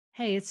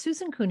Hey, it's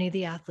Susan Cooney,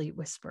 the Athlete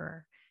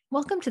Whisperer.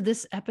 Welcome to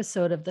this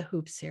episode of the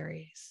Hoop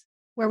Series,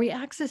 where we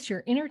access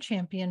your inner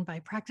champion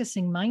by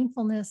practicing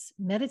mindfulness,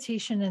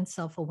 meditation, and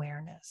self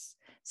awareness.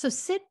 So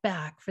sit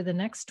back for the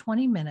next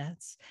 20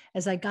 minutes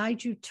as I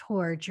guide you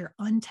towards your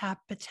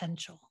untapped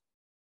potential.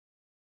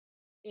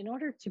 In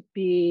order to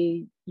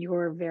be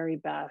your very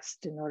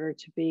best, in order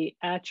to be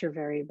at your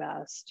very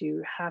best,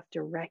 you have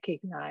to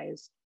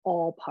recognize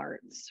all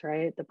parts,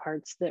 right? The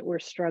parts that we're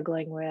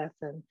struggling with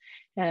and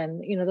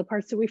the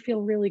parts that we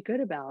feel really good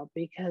about,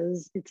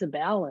 because it's a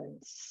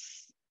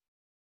balance.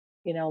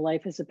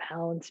 Life is a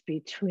balance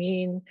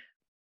between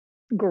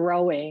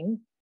growing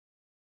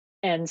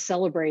and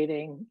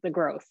celebrating the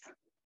growth.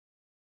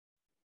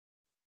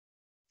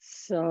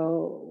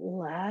 So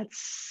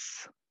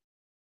let's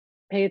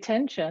pay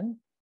attention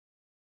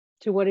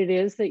to what it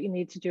is that you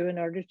need to do in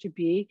order to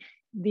be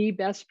the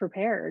best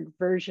prepared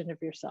version of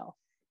yourself.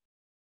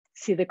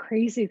 See, the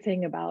crazy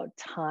thing about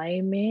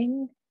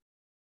timing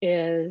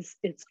is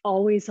it's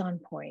always on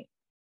point.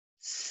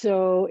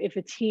 So if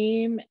a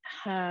team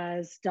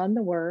has done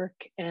the work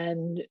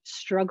and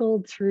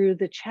struggled through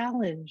the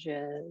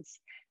challenges,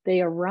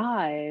 they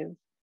arrive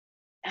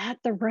at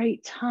the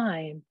right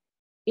time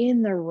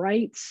in the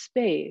right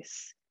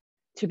space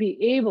to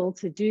be able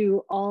to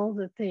do all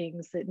the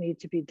things that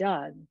need to be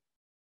done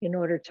in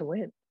order to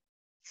win.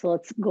 So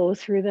let's go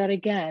through that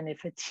again.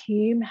 If a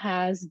team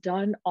has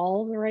done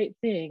all the right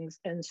things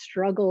and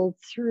struggled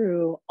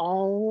through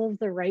all of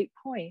the right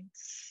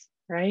points,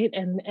 right?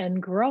 And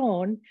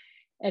grown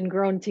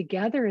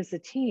together as a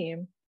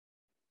team,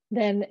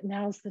 then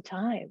now's the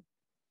time.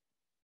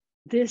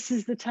 This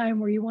is the time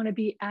where you want to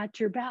be at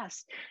your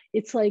best.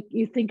 It's like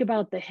you think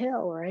about the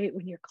hill, right?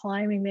 When you're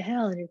climbing the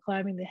hill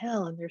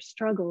and there's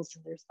struggles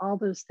and there's all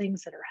those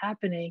things that are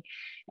happening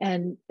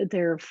and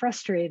they're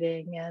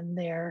frustrating and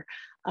they're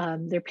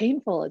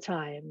painful at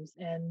times.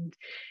 And,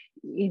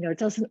 it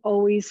doesn't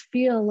always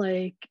feel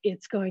like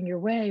it's going your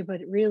way,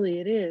 but really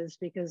it is,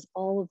 because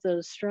all of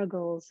those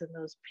struggles and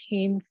those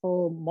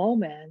painful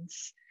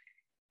moments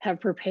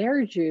have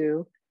prepared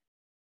you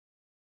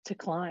to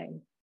climb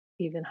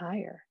even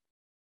higher.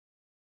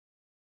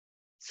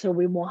 So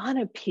we want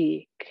to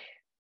peak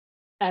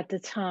at the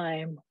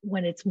time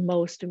when it's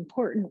most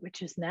important,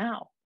 which is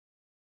now.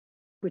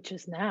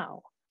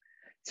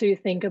 So you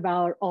think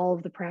about all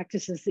of the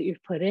practices that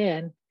you've put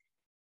in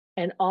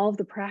and all of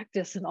the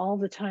practice and all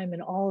the time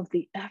and all of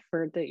the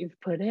effort that you've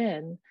put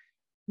in.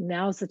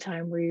 Now's the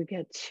time where you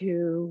get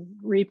to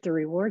reap the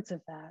rewards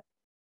of that.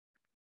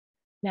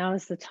 Now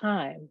is the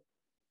time,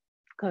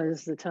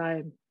 because the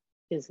time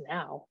is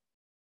now.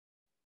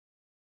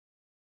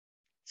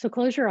 So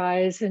close your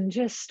eyes and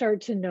just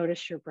start to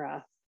notice your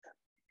breath.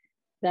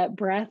 That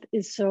breath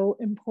is so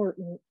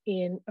important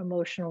in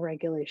emotional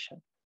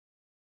regulation.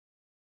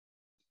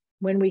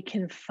 When we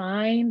can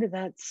find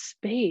that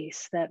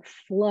space, that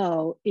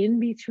flow in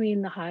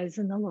between the highs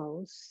and the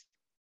lows,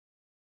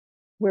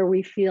 where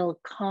we feel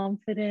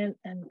confident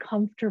and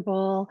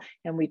comfortable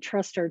and we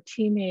trust our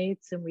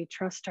teammates and we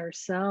trust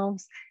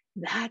ourselves,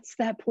 that's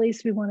that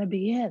place we want to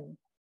be in.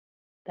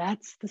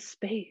 That's the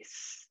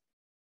space.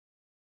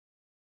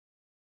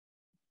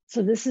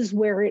 So this is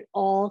where it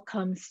all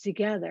comes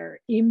together,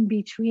 in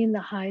between the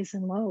highs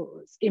and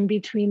lows, in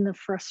between the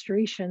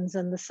frustrations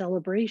and the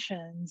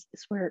celebrations,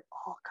 is where it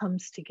all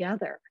comes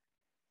together.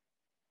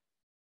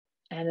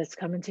 And it's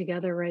coming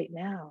together right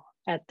now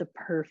at the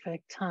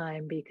perfect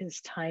time,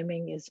 because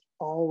timing is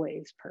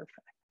always perfect.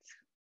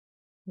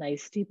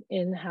 Nice deep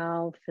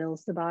inhale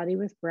fills the body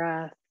with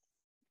breath.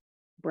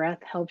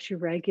 Breath helps you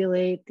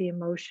regulate the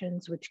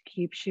emotions, which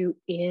keeps you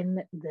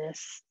in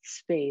this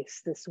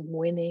space, this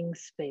winning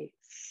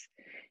space.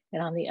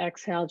 And on the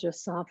exhale,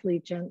 just softly,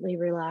 gently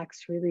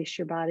relax, release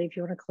your body. If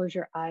you want to close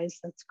your eyes,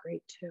 that's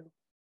great too.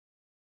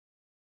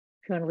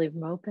 If you want to leave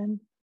them open,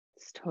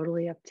 it's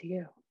totally up to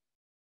you.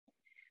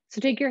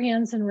 So take your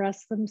hands and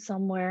rest them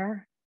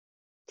somewhere.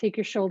 Take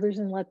your shoulders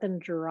and let them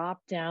drop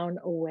down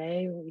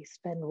away. We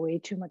spend way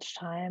too much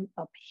time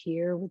up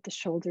here with the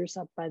shoulders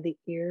up by the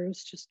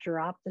ears. Just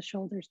drop the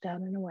shoulders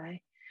down and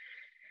away.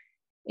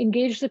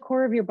 Engage the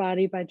core of your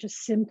body by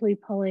just simply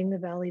pulling the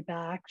belly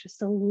back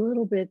just a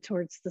little bit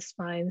towards the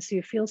spine, so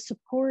you feel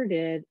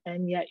supported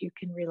and yet you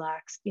can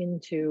relax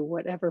into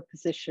whatever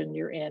position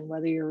you're in,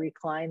 whether you're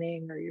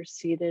reclining or you're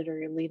seated or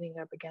you're leaning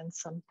up against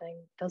something,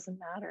 doesn't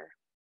matter.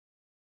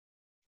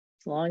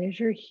 As long as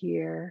you're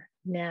here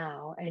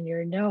now and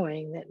you're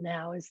knowing that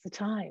now is the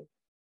time.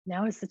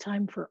 Now is the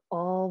time for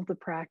all the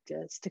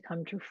practice to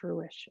come to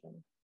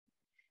fruition.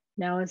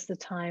 Now is the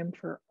time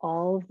for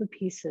all of the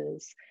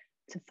pieces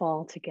to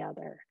fall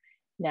together.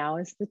 Now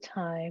is the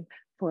time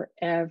for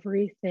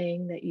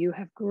everything that you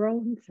have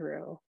grown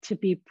through to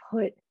be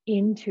put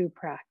into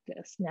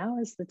practice. Now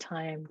is the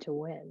time to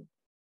win.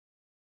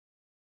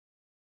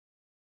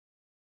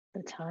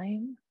 The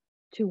time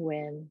to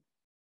win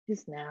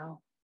is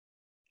now.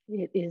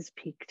 It is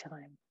peak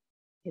time.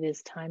 It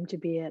is time to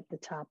be at the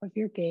top of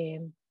your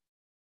game.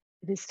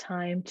 It is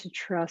time to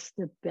trust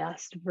the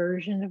best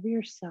version of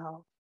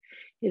yourself.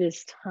 It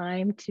is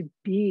time to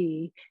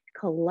be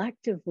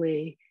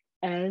collectively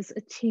as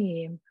a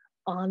team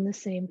on the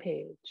same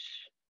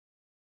page.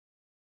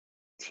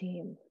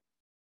 Team.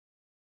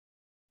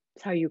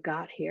 It's how you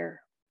got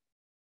here.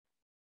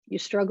 You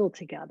struggled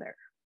together.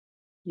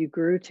 You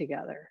grew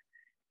together.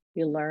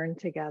 You learned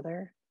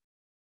together.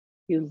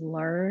 You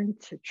learn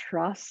to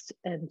trust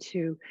and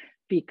to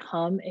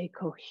become a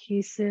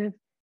cohesive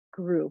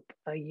group,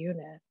 a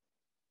unit.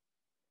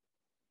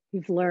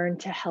 You've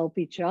learned to help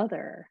each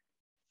other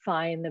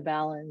find the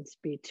balance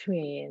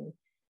between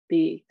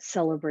the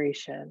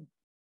celebration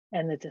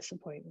and the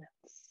disappointments.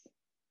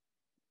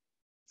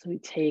 So we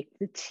take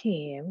the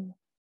team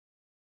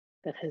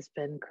that has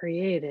been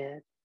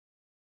created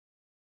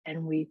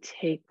and we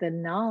take the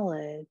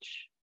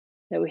knowledge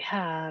that we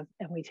have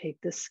and we take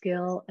the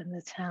skill and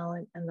the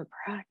talent and the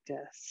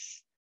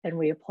practice and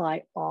we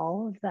apply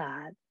all of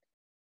that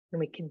and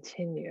we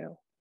continue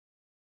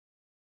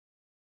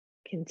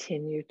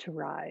to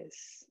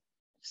rise.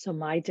 So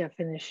my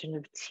definition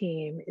of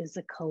team is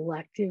a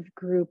collective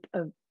group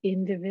of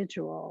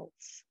individuals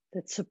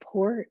that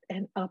support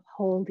and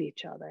uphold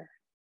each other,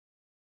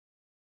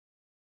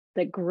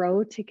 that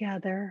grow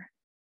together,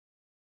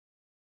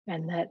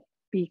 and that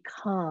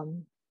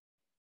become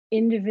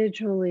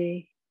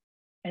individually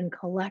and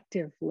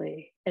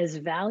collectively as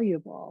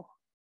valuable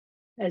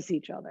as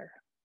each other.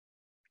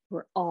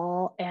 We're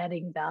all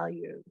adding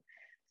value.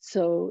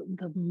 So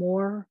the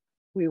more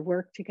we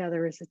work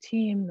together as a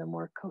team, the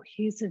more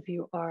cohesive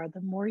you are,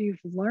 the more you've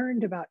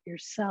learned about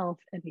yourself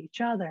and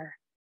each other,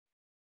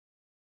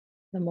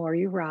 the more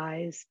you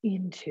rise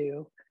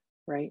into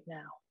right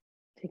now.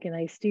 Take a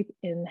nice deep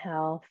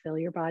inhale, fill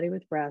your body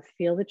with breath,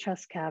 feel the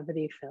chest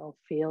cavity fill,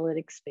 feel it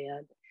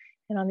expand.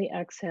 And on the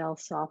exhale,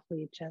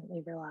 softly,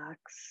 gently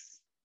relax,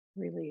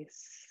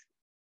 release.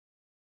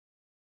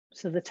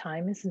 So the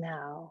time is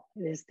now.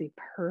 It is the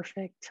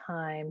perfect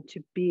time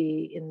to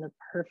be in the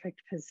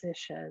perfect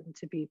position,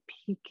 to be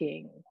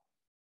peaking,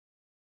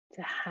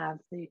 to have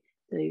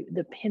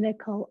the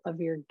pinnacle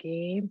of your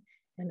game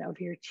and of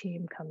your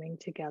team coming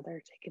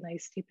together. Take a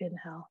nice deep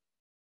inhale.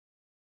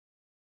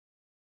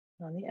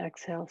 On the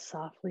exhale,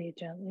 softly,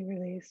 gently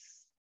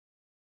release.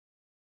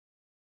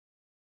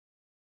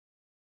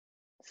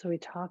 So we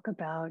talk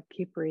about,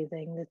 keep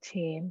breathing, the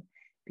team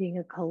being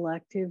a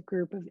collective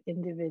group of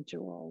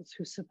individuals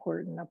who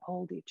support and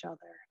uphold each other.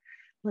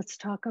 Let's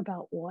talk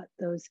about what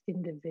those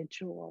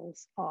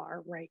individuals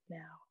are right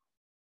now.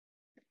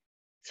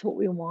 So what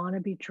we want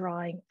to be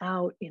drawing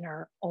out in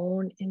our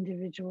own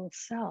individual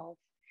self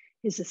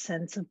is a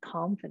sense of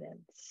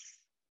confidence,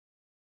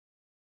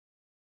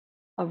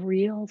 a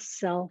real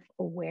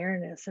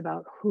self-awareness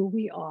about who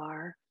we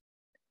are,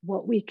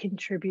 what we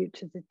contribute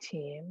to the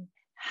team,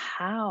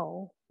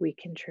 how we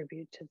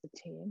contribute to the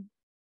team.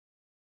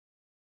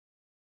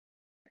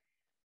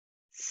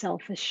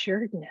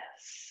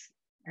 Self-assuredness,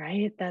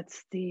 right?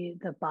 That's the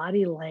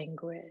body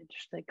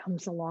language that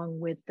comes along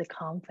with the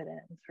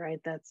confidence, right?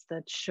 That's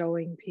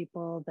showing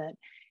people that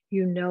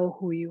you know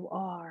who you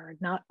are,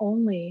 not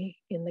only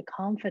in the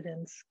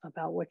confidence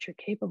about what you're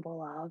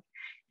capable of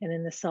and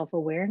in the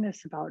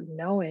self-awareness about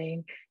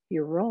knowing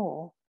your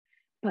role,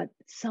 but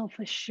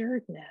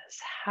self-assuredness,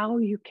 how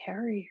you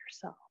carry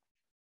yourself.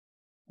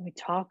 When we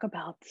talk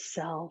about the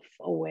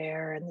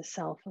self-aware and the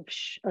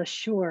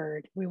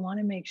self-assured, we want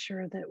to make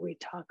sure that we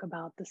talk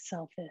about the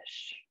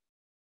selfish.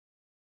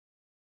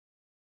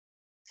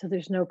 So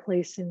there's no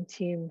place in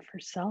team for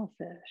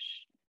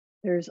selfish.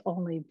 There's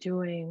only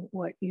doing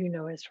what you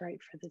know is right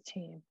for the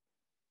team.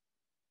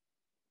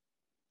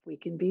 We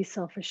can be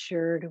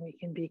self-assured and we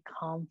can be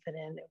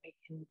confident and we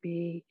can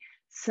be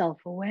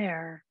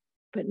self-aware,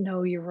 but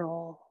know your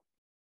role.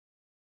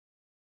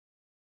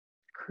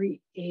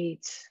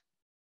 Create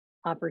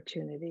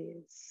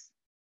opportunities.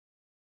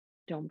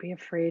 Don't be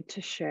afraid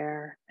to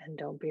share and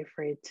don't be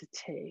afraid to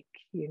take.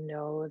 You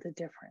know the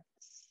difference.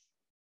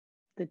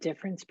 The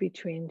difference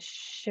between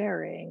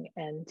sharing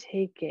and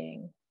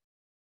taking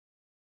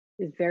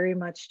is very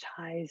much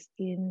ties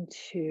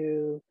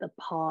into the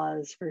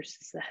pause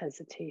versus the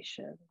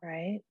hesitation,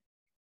 right?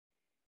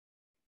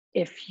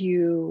 If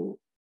you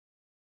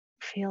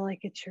feel like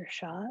it's your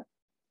shot,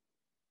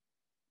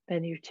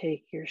 then you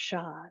take your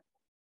shot.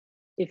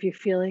 If you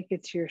feel like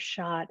it's your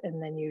shot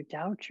and then you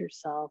doubt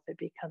yourself, it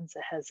becomes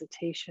a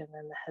hesitation,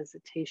 and the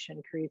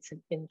hesitation creates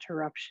an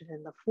interruption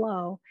in the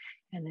flow,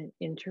 and an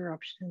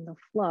interruption in the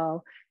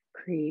flow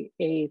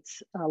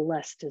creates a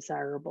less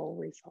desirable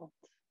result.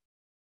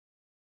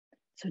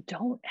 So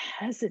don't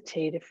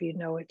hesitate if you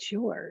know it's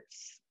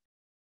yours,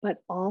 but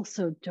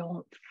also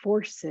don't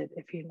force it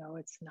if you know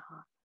it's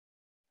not.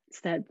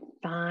 It's that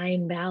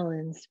fine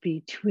balance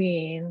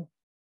between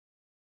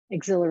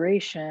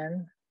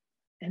exhilaration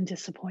and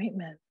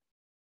disappointment.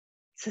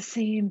 It's the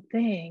same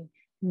thing,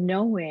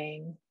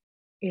 knowing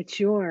it's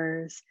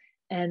yours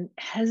and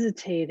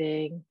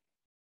hesitating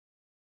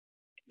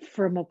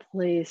from a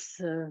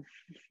place of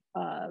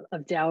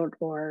doubt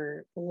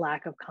or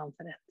lack of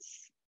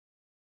confidence.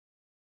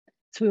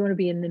 So we want to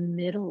be in the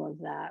middle of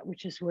that,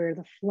 which is where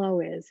the flow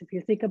is. If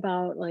you think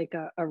about like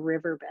a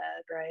riverbed,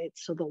 right?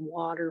 So the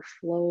water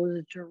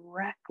flows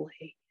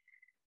directly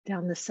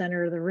down the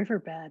center of the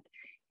riverbed.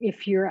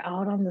 If you're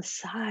out on the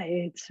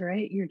sides,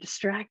 right, you're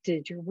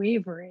distracted, you're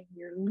wavering,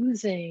 you're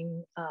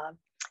losing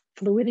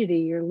fluidity,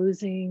 you're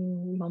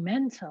losing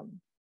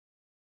momentum.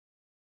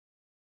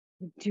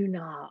 We do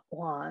not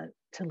want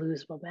to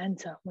lose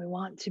momentum. We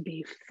want to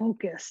be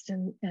focused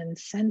and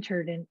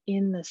centered and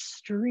in the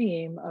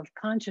stream of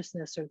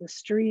consciousness or the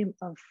stream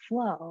of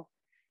flow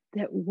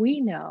that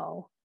we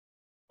know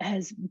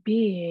as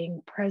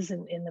being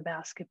present in the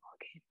basketball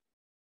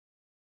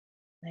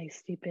game.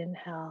 Nice deep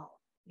inhale.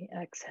 You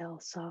exhale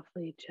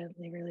softly,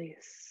 gently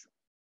release.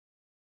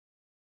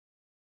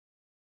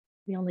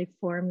 The only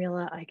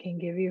formula I can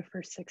give you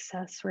for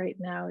success right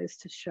now is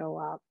to show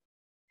up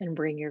and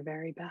bring your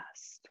very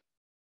best.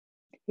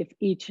 If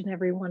each and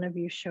every one of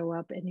you show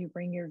up and you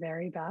bring your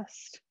very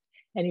best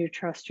and you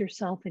trust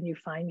yourself and you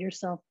find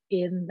yourself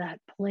in that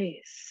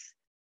place,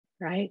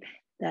 right?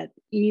 That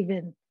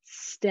even,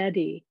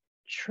 steady,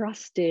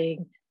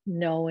 trusting,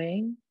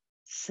 knowing,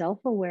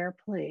 self-aware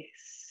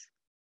place,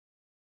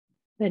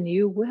 then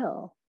you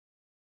will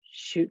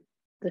shoot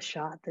the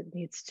shot that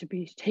needs to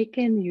be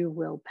taken. You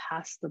will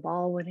pass the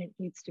ball when it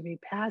needs to be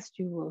passed.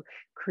 You will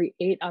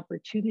create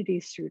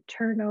opportunities through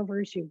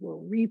turnovers. You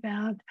will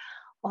rebound.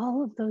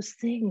 All of those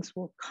things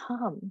will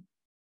come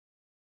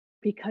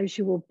because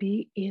you will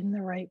be in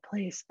the right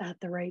place at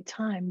the right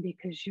time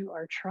because you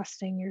are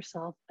trusting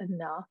yourself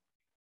enough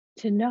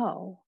to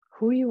know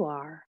who you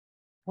are,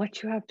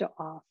 what you have to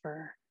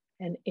offer,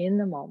 and in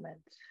the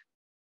moment.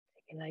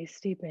 Take a nice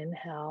deep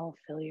inhale,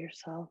 fill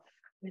yourself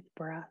with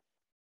breath.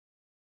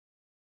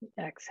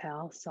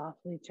 Exhale,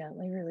 softly,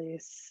 gently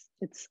release.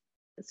 It's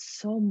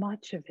so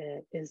much of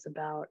it is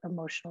about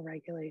emotional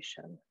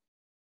regulation.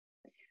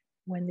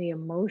 When the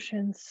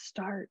emotions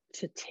start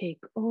to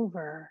take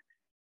over,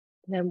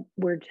 then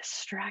we're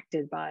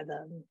distracted by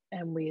them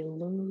and we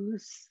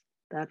lose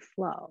that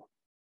flow.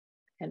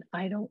 And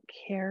I don't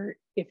care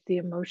if the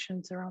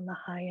emotions are on the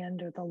high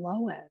end or the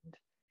low end.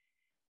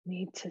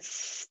 Need to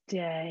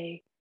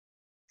stay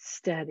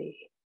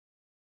steady,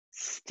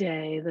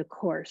 stay the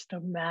course. No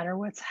matter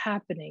what's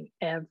happening,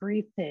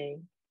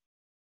 everything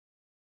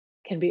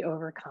can be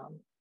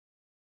overcome.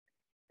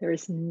 There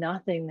is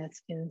nothing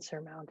that's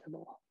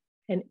insurmountable.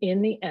 And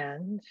in the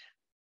end,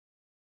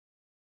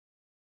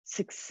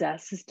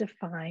 success is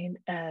defined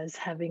as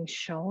having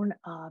shown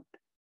up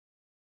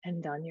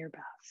and done your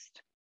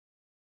best.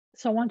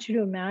 So I want you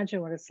to imagine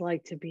what it's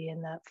like to be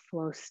in that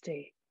flow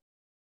state.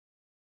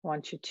 I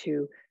want you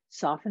to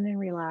soften and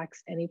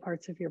relax any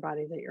parts of your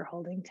body that you're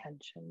holding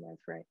tension with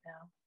right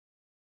now.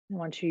 I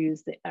want you to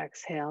use the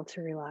exhale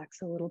to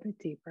relax a little bit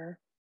deeper.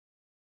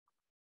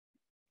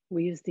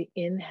 We use the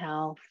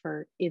inhale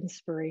for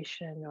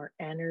inspiration or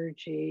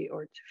energy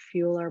or to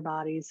fuel our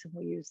bodies, and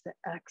we use the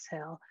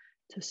exhale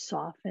to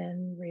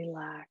soften,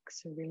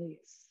 relax, and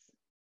release.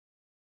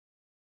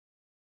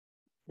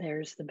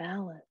 There's the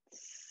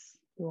balance.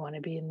 We want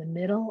to be in the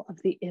middle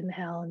of the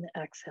inhale and the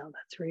exhale.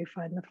 That's where you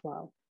find the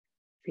flow.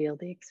 Feel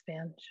the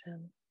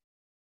expansion.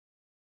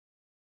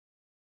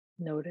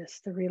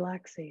 Notice the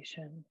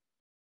relaxation.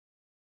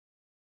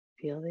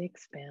 Feel the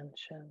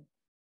expansion.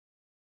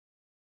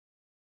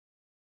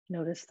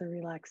 Notice the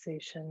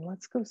relaxation.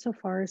 Let's go so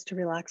far as to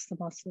relax the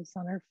muscles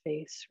on our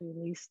face,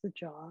 release the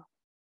jaw.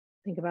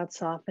 Think about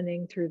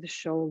softening through the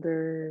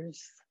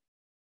shoulders,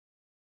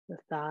 the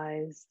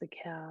thighs, the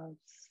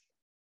calves.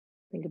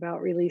 Think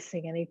about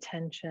releasing any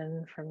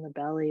tension from the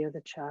belly or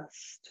the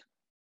chest.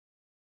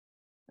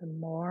 The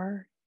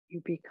more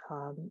you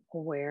become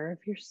aware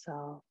of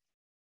yourself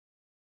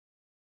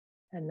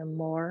and the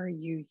more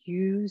you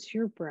use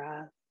your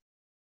breath,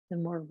 the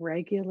more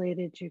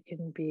regulated you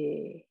can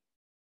be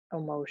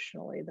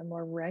emotionally. The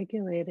more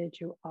regulated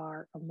you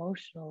are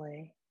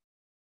emotionally,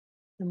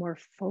 the more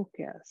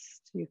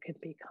focused you can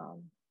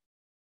become,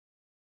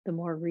 the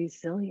more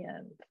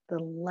resilient, the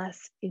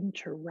less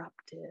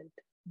interrupted.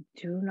 We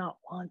do not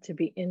want to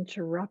be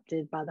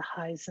interrupted by the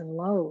highs and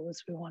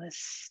lows. We want to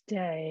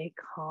stay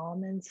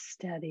calm and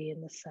steady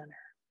in the center.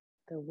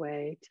 The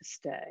way to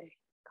stay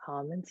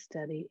calm and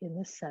steady in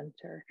the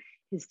center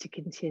is to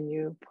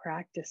continue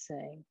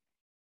practicing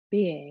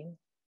being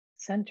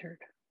centered.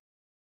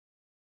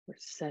 We're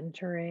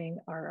centering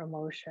our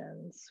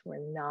emotions. We're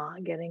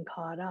not getting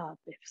caught up.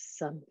 If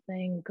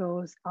something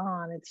goes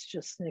on, it's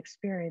just an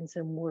experience,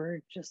 and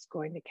we're just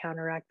going to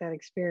counteract that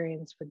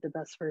experience with the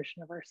best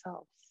version of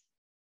ourselves.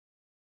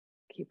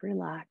 Keep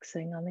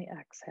relaxing on the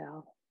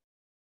exhale,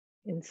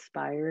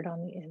 inspired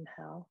on the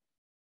inhale.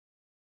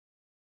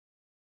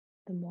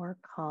 The more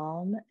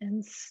calm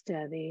and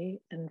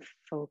steady and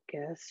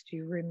focused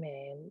you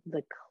remain,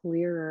 the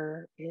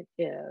clearer it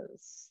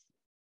is.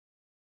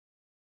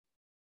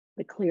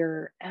 The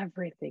clearer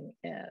everything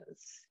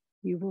is.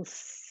 You will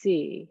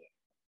see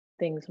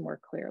things more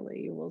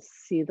clearly. You will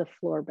see the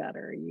floor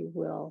better. You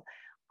will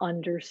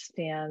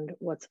understand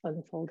what's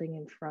unfolding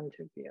in front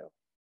of you.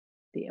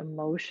 The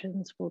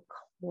emotions will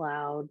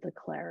cloud the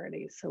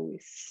clarity. So we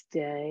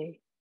stay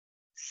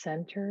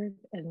centered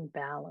and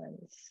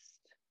balanced.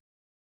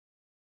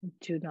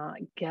 Do not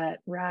get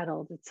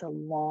rattled. It's a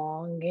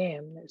long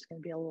game. There's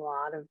going to be a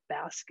lot of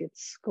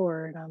baskets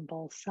scored on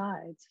both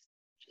sides.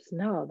 Just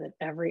know that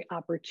every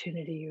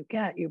opportunity you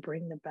get, you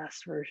bring the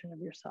best version of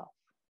yourself.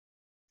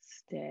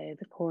 Stay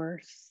the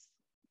course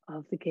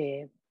of the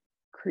game.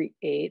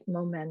 Create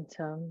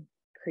momentum.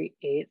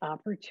 Create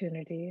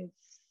opportunities.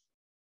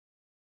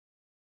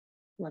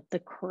 Let the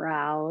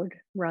crowd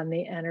run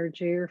the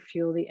energy or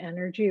fuel the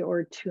energy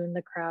or tune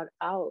the crowd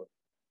out.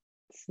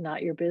 It's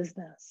not your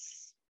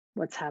business.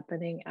 What's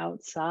happening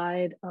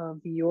outside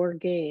of your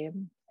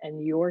game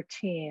and your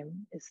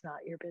team is not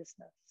your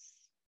business.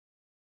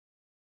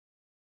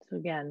 So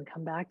again,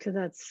 come back to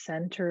that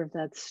center of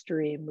that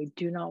stream. We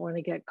do not want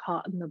to get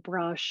caught in the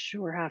brush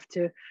or have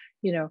to,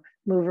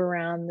 move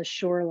around the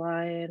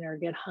shoreline or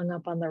get hung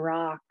up on the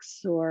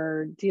rocks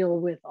or deal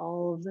with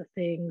all of the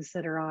things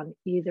that are on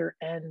either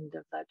end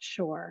of that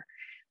shore.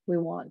 We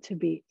want to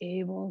be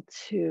able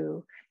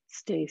to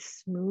stay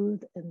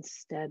smooth and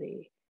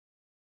steady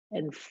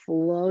and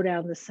flow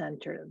down the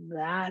center.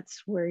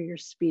 That's where your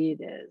speed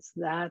is.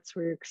 That's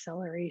where your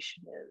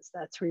acceleration is.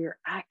 That's where your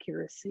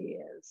accuracy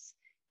is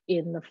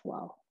in the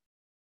flow.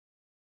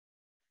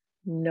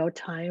 No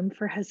time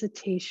for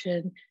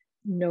hesitation,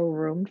 no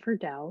room for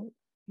doubt.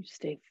 You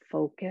stay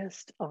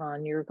focused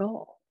on your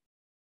goal.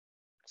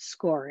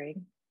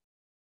 Scoring,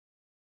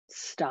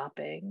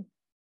 stopping,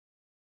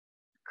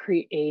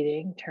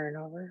 creating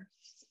turnovers,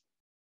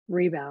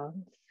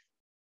 rebounds,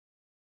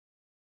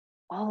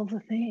 all the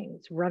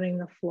things, running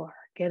the floor,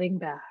 getting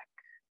back,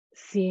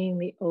 seeing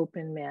the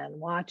open man,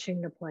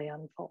 watching the play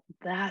unfold.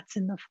 That's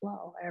in the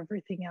flow.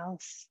 Everything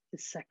else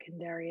is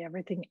secondary.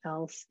 Everything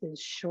else is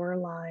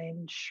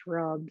shoreline,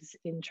 shrubs,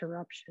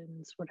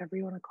 interruptions, whatever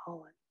you want to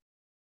call it.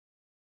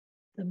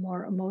 The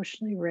more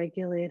emotionally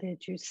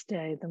regulated you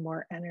stay, the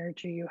more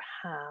energy you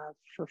have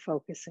for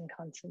focus and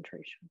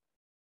concentration.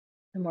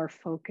 The more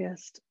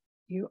focused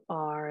you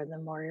are, the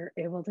more you're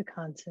able to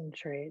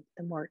concentrate,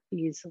 the more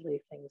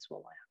easily things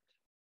will land.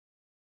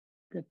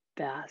 The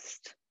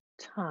best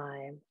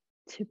time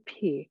to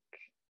peak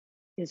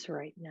is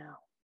right now.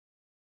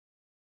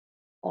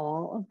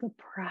 All of the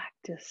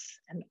practice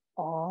and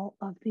all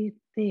of the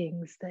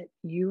things that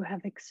you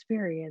have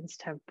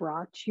experienced have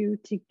brought you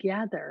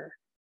together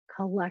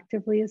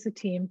collectively as a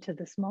team to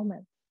this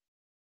moment.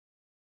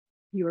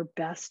 Your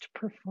best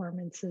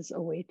performances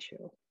await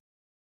you,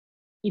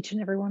 each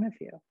and every one of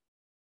you,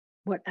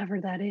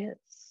 whatever that is.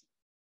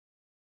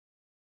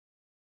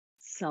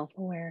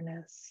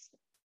 Self-awareness,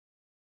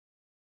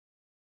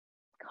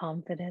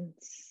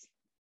 confidence,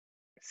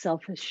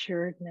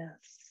 self-assuredness.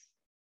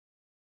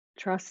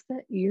 Trust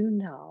that you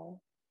know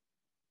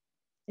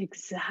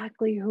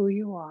exactly who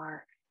you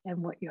are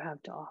and what you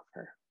have to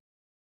offer.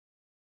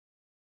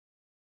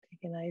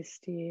 Take a nice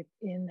deep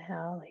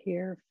inhale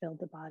here. Fill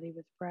the body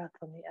with breath.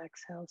 On the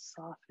exhale,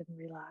 soften,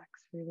 relax,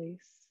 release.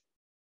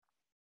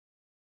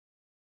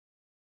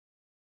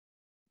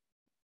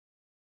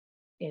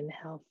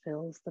 Inhale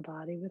fills the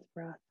body with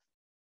breath.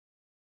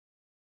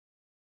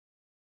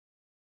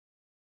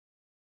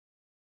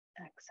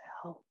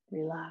 Exhale,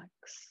 relax.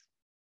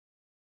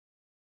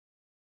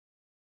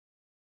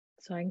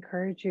 So I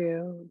encourage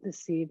you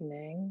this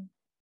evening,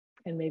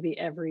 and maybe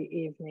every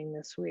evening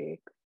this week,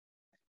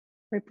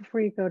 right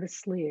before you go to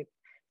sleep,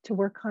 to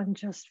work on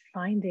just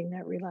finding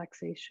that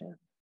relaxation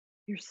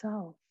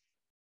yourself,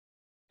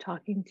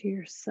 talking to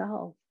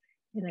yourself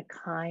in a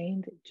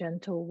kind,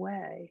 gentle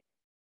way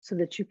so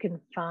that you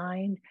can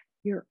find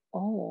your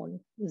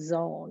own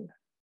zone,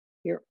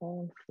 your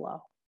own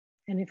flow.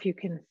 And if you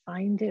can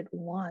find it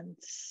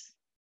once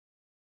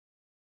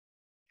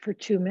for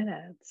 2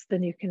 minutes,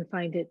 then you can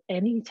find it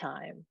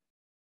anytime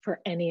for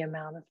any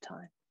amount of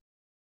time.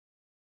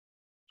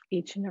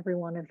 Each and every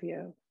one of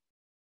you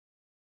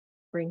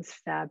brings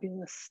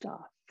fabulous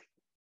stuff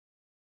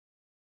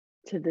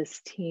to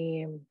this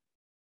team,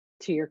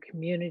 to your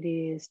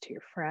communities, to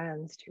your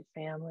friends, to your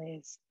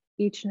families,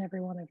 each and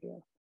every one of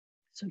you.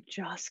 So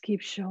just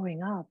keep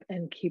showing up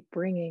and keep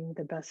bringing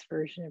the best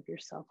version of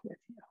yourself with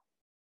you.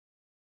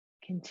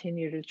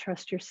 Continue to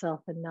trust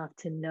yourself enough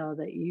to know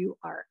that you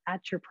are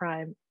at your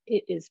prime.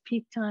 It is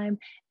peak time,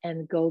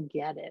 and go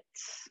get it.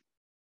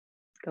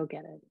 Go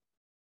get it.